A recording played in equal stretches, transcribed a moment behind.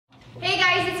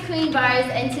between Buzz,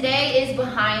 and today is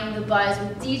Behind the Buzz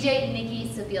with DJ Nicky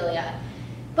Sibilia.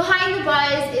 Behind the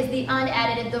Buzz is the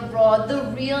unedited, the raw,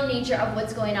 the real nature of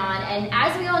what's going on, and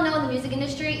as we all know in the music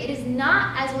industry, it is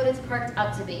not as what it's perked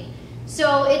up to be.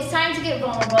 So it's time to get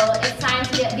vulnerable, it's time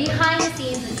to get behind the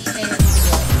scenes with DJ Nicky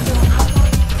Sibilia.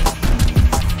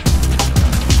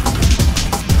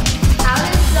 How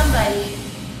does somebody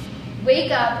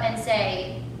wake up and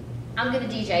say, I'm gonna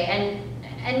DJ,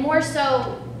 and more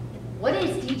so, what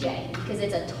is DJ? Because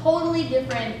it's a totally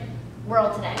different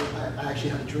world today. I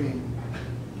actually had a dream.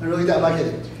 I really did. I'm not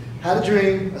kidding. Had a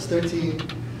dream. I was 13.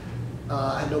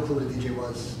 I had no clue what a DJ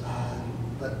was,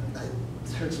 but I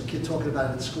heard some kid talking about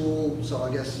it at school. So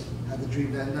I guess I had the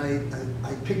dream that night.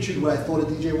 I pictured what I thought a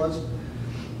DJ was.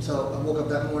 So I woke up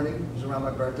that morning. It was around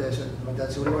my birthday. I said, my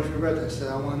dad said, "What do you want for your birthday?" I said,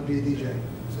 "I want to be a DJ." I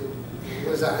said,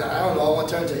 "What is that?" "I don't know. I want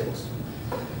turntables."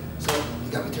 So he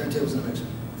got me turntables and a mixer.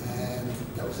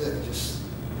 That was it.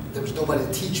 There was nobody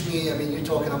to teach me. I mean, you're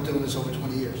talking, I'm doing this over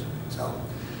 20 years. So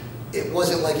it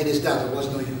wasn't like it is now. There was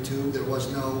no YouTube. There was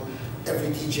no every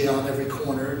DJ on every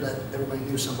corner that everybody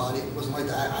knew somebody. It wasn't like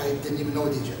that. I didn't even know a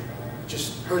DJ.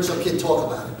 Just heard some kid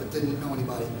talk about it, but didn't know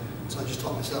anybody. So I just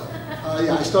taught myself.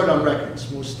 Yeah, I started on records.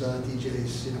 Most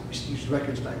DJs, we used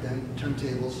records back then,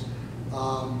 turntables,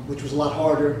 which was a lot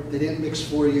harder. They didn't mix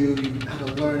for you. You had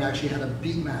to learn actually how to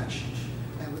beat match.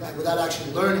 Without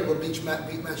actually learning what beat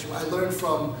match, I learned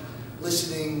from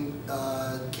listening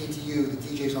KTU, the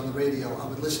DJs on the radio. I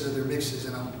would listen to their mixes,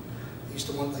 and I used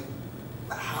to wonder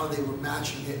how they were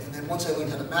matching it. And then once I learned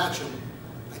how to match them,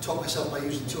 I taught myself by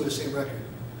using two of the same record,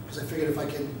 because I figured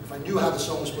if I knew how the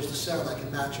song was supposed to sound, I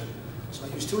could match it. So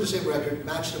I used two of the same record,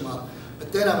 matched them up.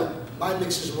 But then my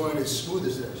mixes weren't as smooth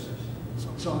as theirs.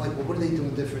 So I'm like, well, what are they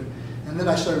doing different? And then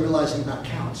I started realizing about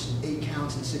counts, 8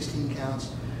 counts and 16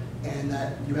 counts. And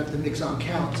that you have to mix on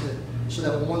count so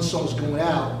that when one song's going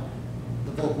out,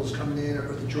 the vocal's coming in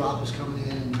or the drop is coming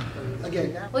in.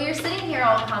 Again. Well, you're sitting here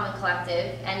all calm and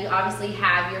collective, and you obviously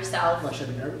have yourself. Well, should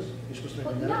I be nervous? You're supposed to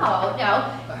make me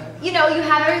nervous? No. You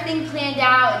have everything planned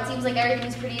out. It seems like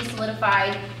everything's pretty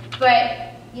solidified.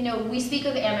 But, we speak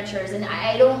of amateurs, and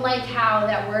I don't like how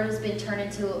that word has been turned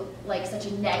into like such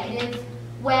a negative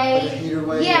way. Like a hater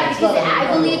way? Yeah, because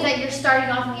I believe that you're starting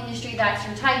off in the industry, that's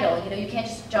your title. You can't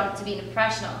just jump to being a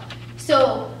professional.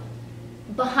 So,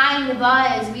 behind the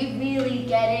buzz, we really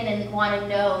get in and want to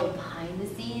know behind the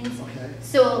scenes. Okay.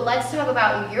 So let's talk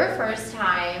about your first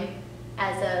time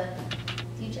as a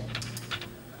DJ.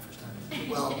 First time.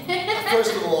 Well,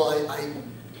 first of all, I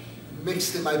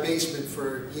mixed in my basement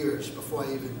for years before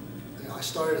I even, I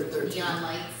started at 13. Neon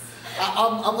lights.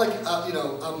 I'm like,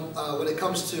 when it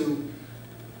comes to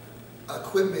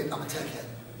equipment, I'm a tech head.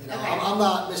 Okay. I'm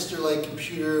not Mr. like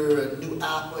computer, a new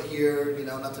app here,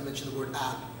 not to mention the word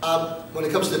app. When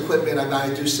it comes to equipment,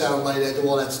 I do sound light, I do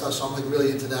all that stuff, so I'm like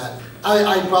really into that.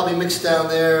 I probably mixed down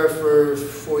there for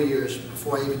 4 years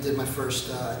before I even did my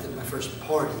first,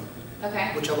 party.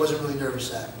 Okay. Which I wasn't really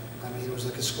nervous at. I mean, it was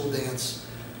like a school dance.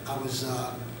 I was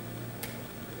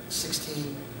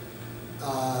 16.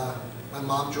 My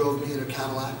mom drove me in her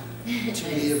Cadillac to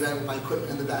the event with my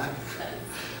equipment in the back.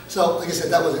 So, like I said,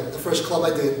 that was it. The first club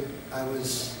I did, I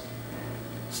was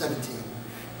 17.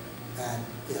 And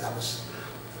yeah, that was,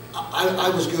 I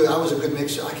was good. I was a good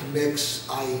mixer. I could mix.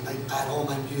 I had all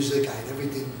my music. I had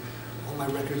everything, all my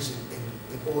records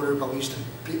in order, but we used to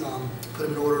put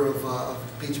them in order of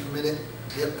beats per minute.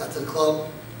 Yep, got to the club,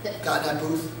 got in that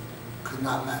booth, could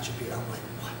not match a beat. I'm like,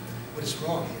 what is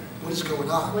wrong here? What is going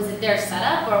on? Was it their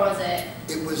setup, or was it?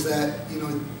 It was that,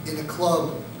 in a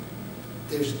club,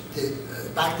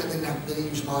 back then they didn't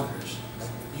use monitors. Like,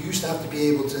 you used to have to be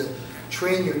able to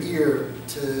train your ear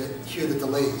to hear the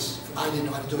delays. I didn't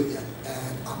know how to do it yet,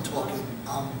 and I'm talking,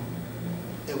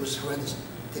 it was horrendous.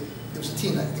 It was a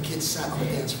teen night. The kids sat on the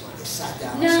dance floor. They sat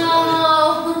down.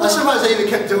 No. I'm surprised I even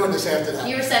kept doing this after that.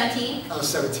 You were 17? I was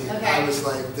 17. Okay. I was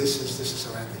like, this is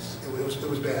horrendous. It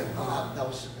was bad. That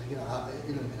was,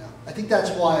 I think that's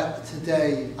why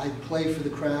today I play for the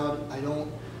crowd. I don't,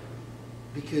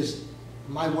 because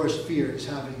my worst fear is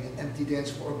having an empty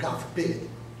dance floor, or God forbid,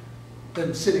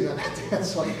 them sitting on that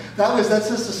dance floor. That's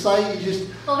just a sight you just...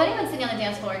 Well, if anyone's sitting on the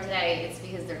dance floor today, it's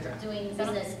because they're drunk. Doing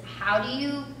business, how do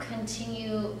you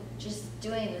continue just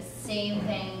doing the same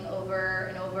thing over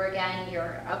and over again?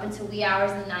 You're up until wee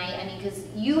hours in the night. I mean, because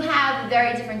you have a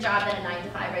very different job than a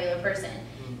 9-to-5 regular person.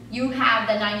 You have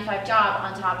the 9-to-5 job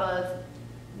on top of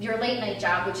your late night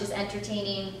job, which is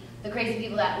entertaining the crazy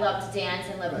people that love to dance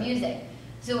and love music.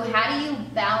 So how do you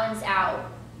balance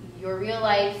out your real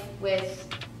life with,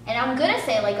 and I'm going to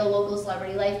say like a local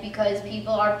celebrity life, because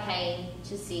people are paying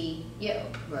to see you.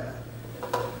 Right.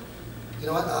 You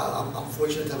know what? I'm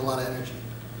fortunate to have a lot of energy.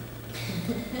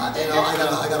 I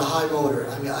got a high motor.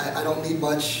 I mean, I don't need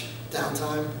much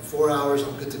downtime. 4 hours,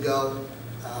 I'm good to go.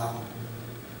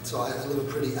 So I live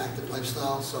a pretty active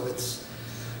lifestyle. So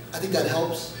I think that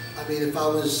helps. I mean, if I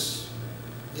was,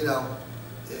 you know,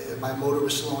 if my motor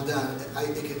was slowing down,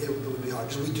 it would be hard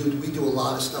because we do a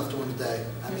lot of stuff during the day.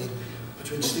 I mean,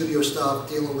 between studio stuff,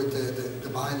 dealing with the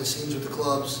behind the scenes with the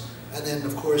clubs, and then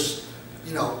of course,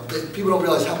 you know, people don't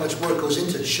realize how much work goes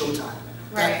into showtime.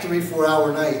 Right. That 3-4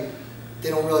 hour night, they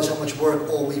don't realize how much work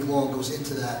all week long goes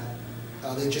into that.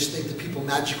 They just think that people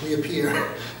magically appear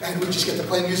and we just get to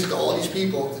play music to all these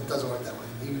people. It doesn't work that way.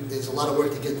 There's a lot of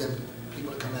work to get them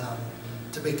people to come out,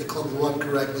 to make the club run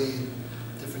correctly and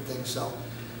different things. So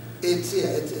it's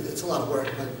a lot of work,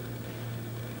 but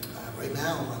right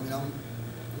now, I mean, I'm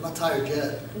not tired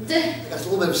yet. I got a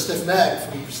little bit of a stiff neck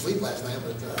from sleep last night,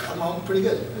 but I'm pretty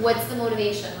good. What's the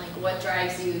motivation? Like, what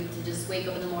drives you to just wake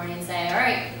up in the morning and say, all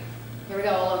right, here we go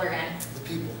all over again? The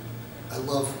people. I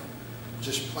love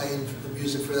just playing the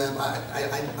music for them.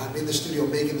 I'm in the studio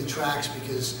making the tracks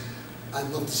because I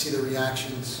love to see the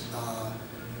reactions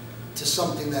to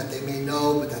something that they may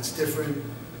know, but that's different.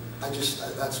 That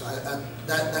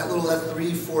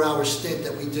 3-4 hour stint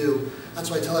that we do. That's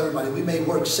why I tell everybody we may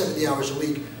work 70 hours a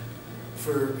week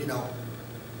for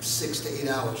 6 to 8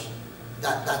 hours.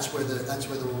 That's where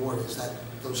the reward is.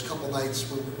 Those couple nights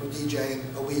we're DJing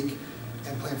a week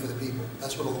and playing for the people.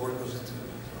 That's what all the work goes into.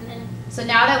 So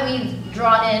now that we've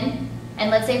drawn in,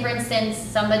 and let's say for instance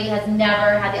somebody has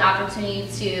never had the opportunity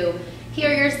to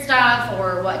hear your stuff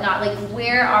or whatnot, like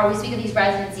where are we speaking of these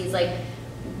residencies, like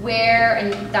where,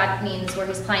 and that means where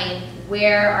he's playing,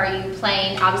 where are you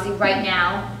playing? Obviously right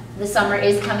now, the summer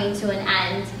is coming to an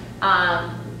end.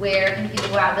 Where can people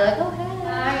go out and be like, oh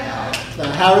hey,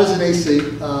 Harrah's and AC,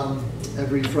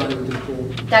 every Friday we do the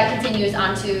pool. that continues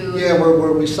on to... Yeah,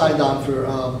 we signed on for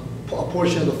a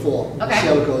portion of the fall. Okay. See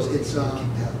how it goes. It's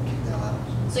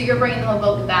So you're bringing the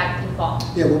Hoboken back in fall?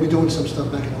 Yeah, we'll be doing some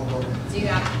stuff back in Hoboken. So you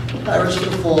have... Paris in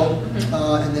the fall,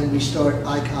 and then we start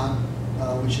Icon,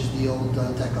 which is the old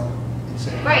deco.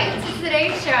 Right, this is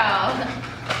today's show.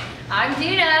 I'm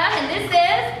Gina, and this is...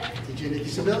 DJ Nicky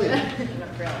Sibilia.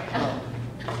 Not really. Oh.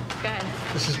 Go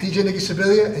ahead. This is DJ Nicky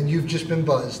Sibilia, and you've just been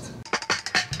buzzed.